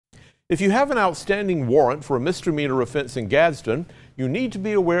If you have an outstanding warrant for a misdemeanor offense in Gadsden, you need to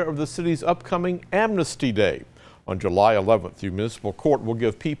be aware of the city's upcoming Amnesty Day. On July 11th, the municipal court will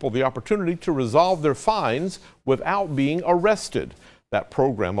give people the opportunity to resolve their fines without being arrested. That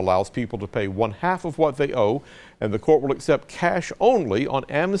program allows people to pay 1/2 of what they owe, and the court will accept cash only on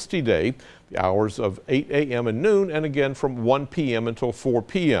Amnesty Day, the hours of 8 a.m. and noon, and again from 1 p.m. until 4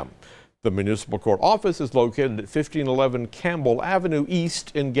 p.m. The municipal court office is located at 1511 Campbell Avenue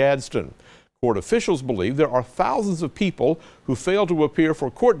East in Gadsden. Court officials believe there are thousands of people who fail to appear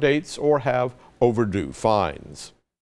for court dates or have overdue fines.